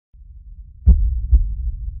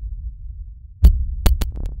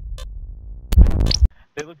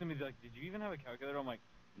They looked at me like, did you even have a calculator? I'm like,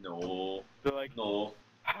 No. they're like, No.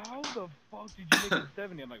 how the fuck did you make it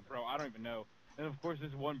 70? I'm like, bro, I don't even know. And of course,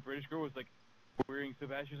 this one British girl was like, wearing so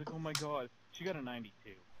bad. She was like, oh my god, she got a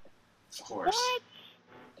 92. Of course.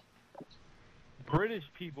 What? British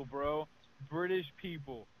people, bro. British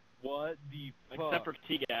people. What the fuck? Except for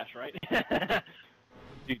T-Gash, right?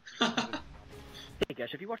 Dude, Hey,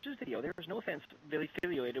 Gash, if you watch this video, there is no offense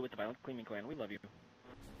affiliated with the Violent Cleaning Clan. We love you.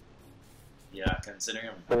 Yeah, considering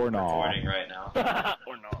I'm Or not. recording right now.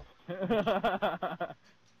 Or not.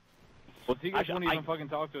 Well, T-Gash won't even fucking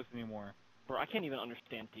talk to us anymore. Bro, I can't even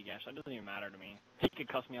understand T-Gash. That doesn't even matter to me. He could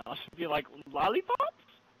cuss me out. I should be like, lollipops?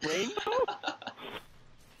 Rainbow?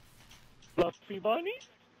 Fluffy bunnies?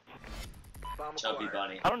 Chubby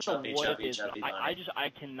bunny. I don't know chubby, what chubby, it is. chubby I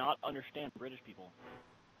cannot understand British people.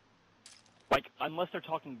 Like, unless they're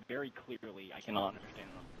talking very clearly, I cannot understand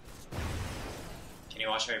them. Can you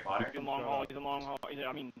watch Harry Potter? He's a long haul, he's a long haul.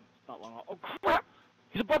 I mean, not long haul. Oh, crap!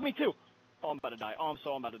 He's above me, too! Oh, I'm about to die. Oh,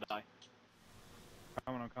 I'm about to die.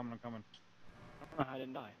 I'm coming. I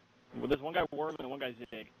didn't die. Well, there's one guy worm and one guy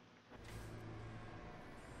zig.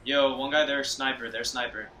 Yo, one guy there, sniper. They're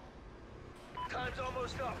sniper. Time's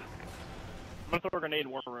almost up. I'm gonna throw a grenade in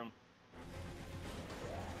war room.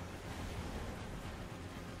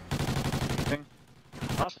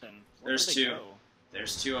 Nothing. There's two.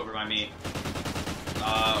 There's two over by me.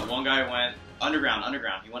 One guy went underground.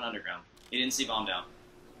 He went underground. He didn't see bomb down.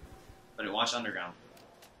 But it watched underground.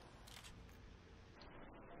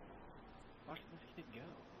 Watch this kid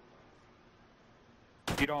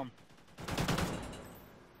go. Beat on.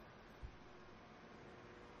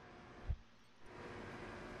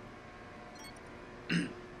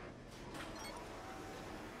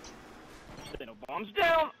 No bombs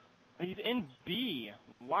down! He's in B.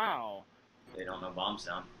 Wow. They don't know bombs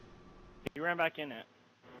down. He ran back in it.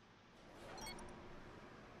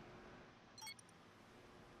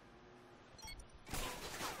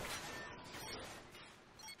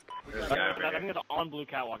 There's a guy over I think here. it's on blue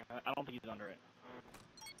catwalk. I don't think he's under it.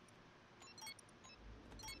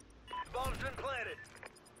 Bomb's been planted.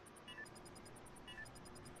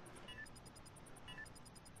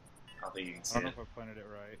 I don't think you can I see don't know it. if I planted it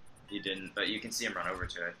right. You didn't, but you can see him run over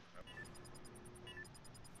to it.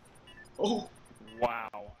 Oh!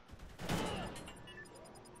 Wow.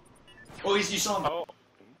 Oh, you saw him! Oh.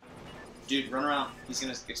 Dude, run around. He's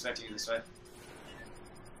gonna expect you this way.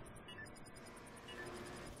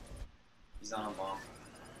 He's not on bomb.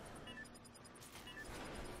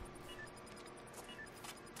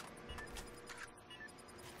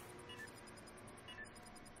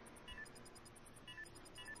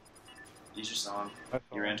 You just saw him.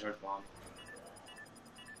 He ran towards bomb.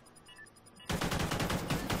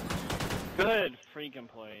 Good freaking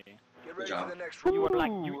play. Get ready job. for the next You round. were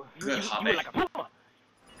like you Good were hobby. like a puma.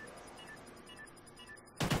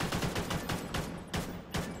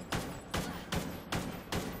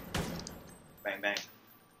 Bang, bang.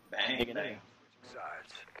 Bang, Take it bang. in.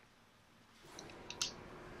 Sides.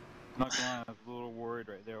 I'm not gonna lie, I was a little worried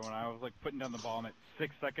right there when I was like putting down the bomb at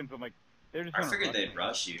 6 seconds. I'm like, they're just I gonna figured rush they'd me.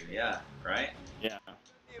 rush you, yeah, right? Yeah.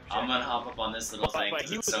 I'm gonna hop up on this little thing But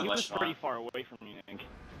because he it's was, so he much was fun. pretty far away from me, I think.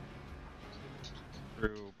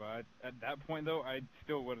 True, but at that point though, I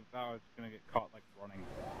still would have thought I was gonna get caught like running.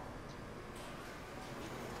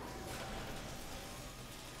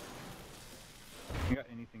 You got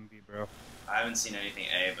anything B, bro? I haven't seen anything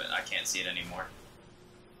A, but I can't see it anymore.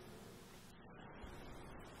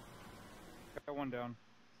 Got one down.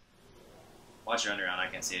 Watch your underground, I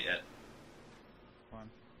can't see it yet. Fine.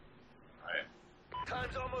 Alright.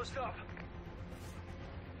 Time's almost up.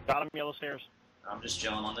 Got him, yellow stairs. I'm just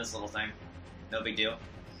chilling on this little thing. No big deal.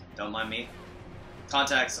 Don't mind me.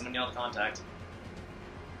 Contact, someone yelled contact.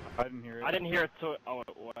 I didn't hear it. I didn't hear it till oh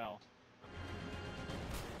well.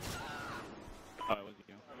 Oh, it was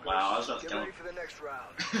you. Wow, I was about to Get kill ready him. for the next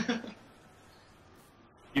round.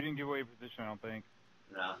 You didn't give away position, I don't think.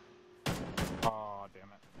 No. Aw, damn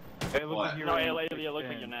it. Hey, look What? like you're No, in it looks like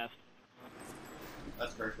 610. your nest.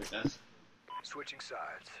 That's perfect, then. Switching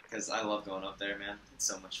sides. Because I love going up there, man. It's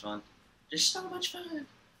so much fun. Just so much fun.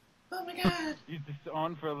 Oh my god. You're just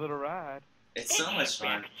on for a little ride. It's so much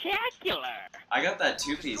fun. Spectacular! I got that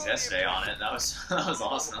 2-piece yesterday on it. That was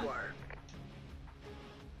awesome. Required.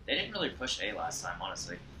 They didn't really push A last time,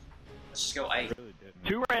 honestly. Let's just go A. I really didn't.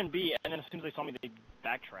 2 ran B, and then as soon as they saw me, they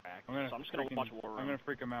backtracked. I'm gonna So I'm just gonna freaking- watch War Room. I'm gonna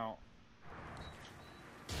freak him out.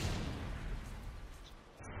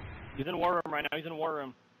 He's in War Room right now. He's in War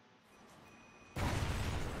Room.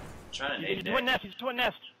 Trying to He's nade doing it. nest. He's doing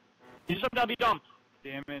nest. He's just about to be dumb.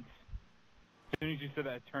 Damn it. As soon as you said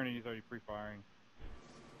that turn, he's already free firing.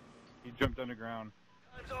 He jumped underground.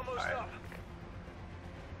 Time's almost Alright. up.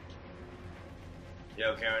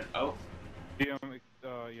 Yo, Cameron. Oh,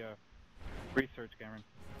 Yeah. Research, Cameron.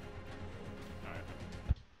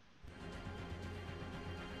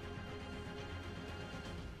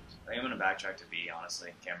 I think I'm gonna backtrack to B,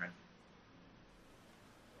 honestly, Cameron.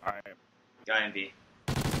 Alright. Guy in B.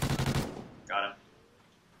 Got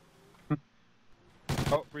him.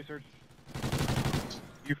 Oh, research.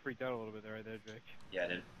 You freaked out a little bit there, right there, Jake. Yeah, I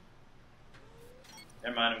did.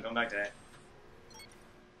 Never mind, I'm going back to A.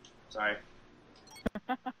 Sorry.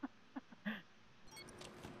 I'm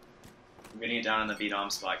getting it down in the B-dom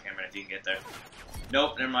spot, Cameron, if you can get there.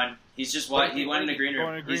 Nope, never mind. He's just white. He went in the green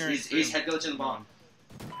room. He's head glitching the bomb.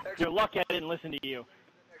 You're lucky I didn't listen to you.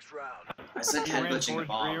 Next round. I said He head ran glitching the towards green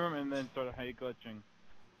bomb. room and then started hate glitching.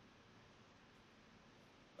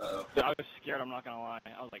 Uh-oh. I was scared, I'm not gonna lie.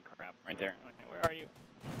 I was like, crap, right there. Okay, where are you?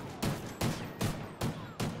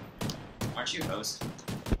 Aren't you host?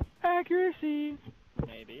 Accuracy.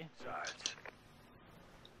 Maybe. Sides.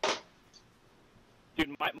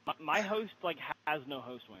 Dude, my host, like, has no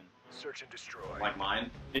host win. Search and destroy. Like mine?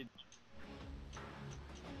 It-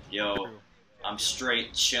 Yo, True. I'm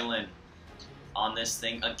straight chilling on this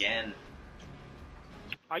thing again.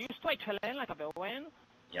 Are you straight chilling like a villain?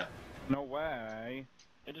 Yep. No way.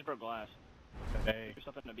 It just broke glass. Hey. There's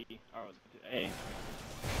something to be. Oh, A.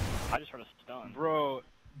 I just heard a stun. Bro,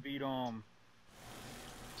 beat This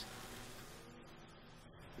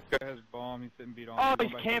guy has bomb, he's sitting beat on. Oh,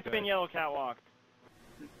 he's camping yellow catwalk.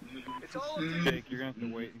 It's all up to you. Jake, you're gonna have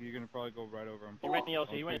to wait. You're gonna probably go right over him. He ran the yellow,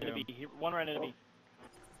 so he I'll went see into him. B. He one ran into B.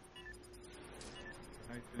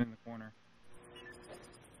 Now he's sitting in the corner.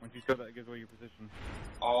 Once you show that, it gives away your position.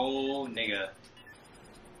 Oh, nigga.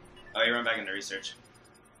 Oh, you run back into research.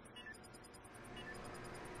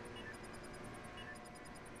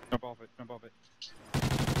 Jump off it, jump off it.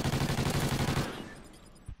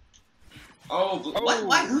 Oh, what?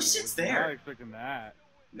 Why? Who sits Not there? expecting that.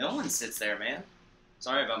 No one sits there, man.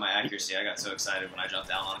 Sorry about my accuracy. I got so excited when I jumped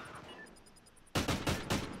down on him.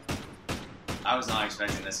 I was not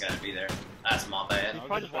expecting this guy to be there. That's my bad. He's I was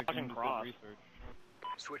probably just expecting watching him to do cross. research.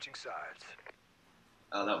 Switching sides.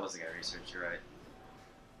 Oh, that was the guy research. You're right.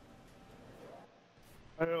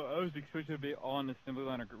 I don't know, I was expecting to be on the assembly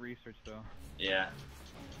line of research though. Yeah.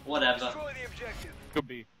 Whatever. Destroy the objective. Could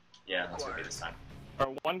be. Yeah, that's what it be this time.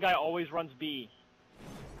 Or one guy always runs B.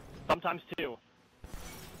 Sometimes two.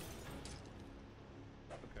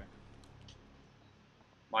 Okay.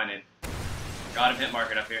 Mine in. Got him, hit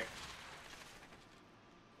market up here.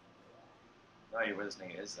 No idea where this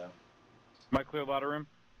thing is, though. Might clear ladder room.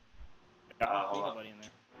 Yeah, I don't hold see on. nobody in there.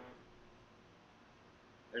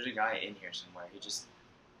 There's a guy in here somewhere. He just...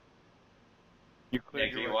 You clear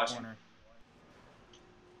Yeah, your you right watching? corner.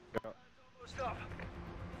 Yeah. Almost up.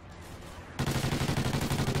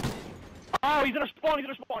 Oh, he's in a spawn,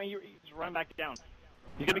 he's running back down.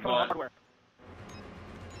 He's gonna be coming What? hardware.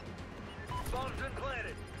 Bomb's been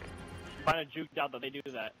planted. Kinda juked out that they do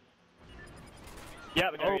that. Yeah,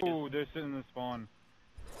 the guy Oh, they're sitting in the spawn.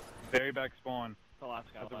 Very back spawn. the last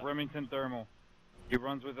guy That's a left. Remington thermal. He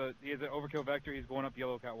runs with a. He has an overkill vector. He's going up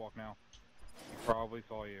yellow catwalk now. He probably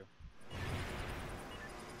saw you.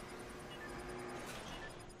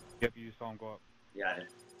 Yep, you just saw him go up. Yeah, I did.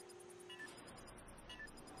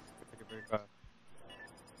 Take it very fast.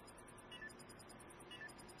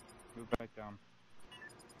 Move back down.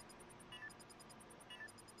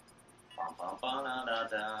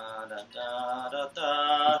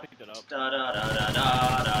 He picked it up.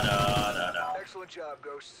 Excellent job,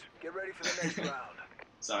 Ghosts. Get ready for the next round.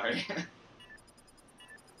 Sorry.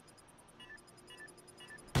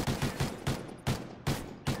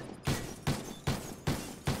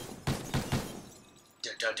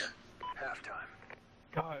 Halftime.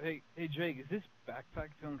 God, hey Jake, is this backpack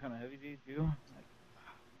feeling kind of heavy to you too? Like, oh, man.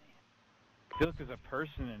 I feel like there's a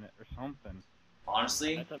person in it or something.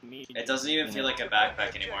 Honestly, That's a me. it doesn't even feel like a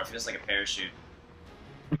backpack anymore. It feels like a parachute.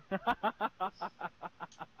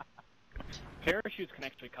 Parachutes can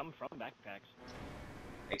actually come from backpacks.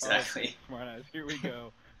 Exactly. Oh, smart ass. Here we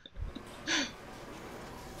go.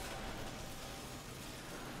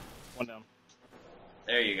 One down.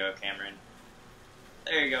 There you go, Cameron.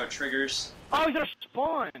 There you go, triggers. Oh, he's in a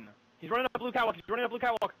spawn! He's running up blue catwalk,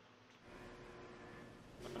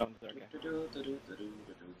 Oh, it's there, okay.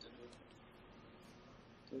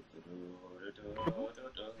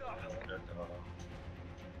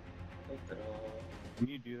 When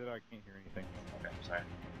you do that, I can't hear anything. Okay, sorry.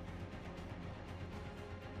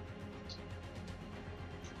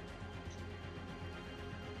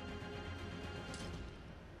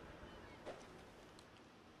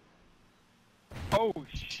 Oh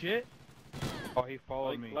shit! Oh, he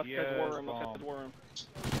followed me. Left He guy's has worm, left bomb. guy's worm.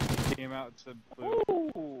 He came out to blue.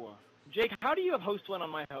 Ooh. Jake, how do you have host win on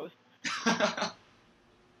my host?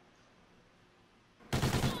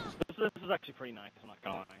 This is actually pretty nice, I'm not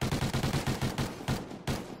gonna lie.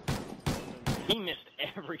 He missed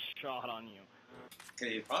every shot on you.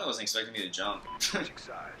 Okay, he probably wasn't expecting me to jump. Switching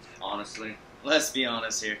sides. Honestly. Let's be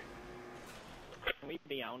honest here. Can we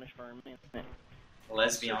be honest for a minute?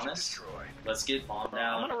 Let's be Search and honest. destroy. Let's get bombed I'm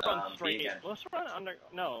down. gonna run B straight. again. Let's run under.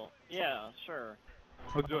 No. Yeah, sure.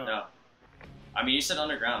 Let's do it. No. I mean, you said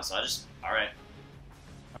underground, so I just... Alright.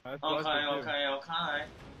 That's what I said, too. Okay.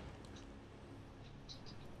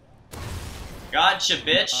 Gotcha,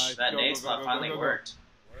 bitch! Nice. That Go, nade go, spot go, finally go, go. worked.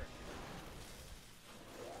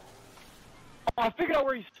 Oh, I figured out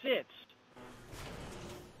where he sits.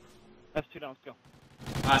 That's 2 down. Let's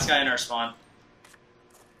go. Last guy in our spawn.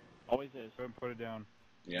 Always is. Go ahead and put it down.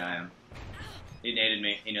 Yeah, I am. He naded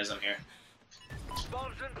me. He knows I'm here.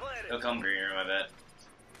 Bomb's been planted. He'll come green room, I bet.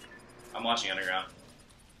 I'm watching underground.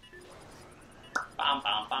 Bom,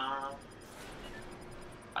 bom, bom.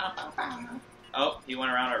 Bom, bom, bom. Oh, he went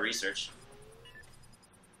around our research.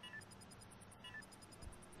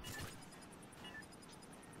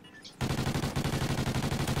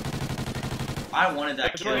 I wanted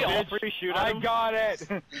that Should we kill. all three shoot at I him? got it!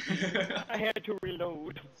 I had to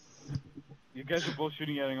reload. You guys are both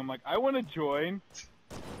shooting at him. I'm like, I want to join.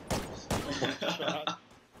 Shot.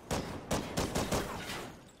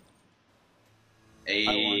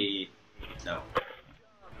 Hey. No.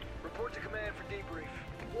 Report to command for debrief.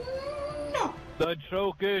 No. The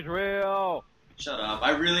choke is real. Shut up.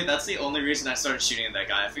 That's the only reason I started shooting at that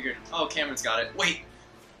guy. I figured, oh, Cameron's got it. Wait.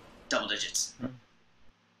 Double digits.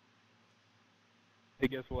 Hey,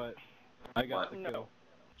 guess what? I got What? the No. kill.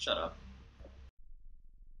 Shut up.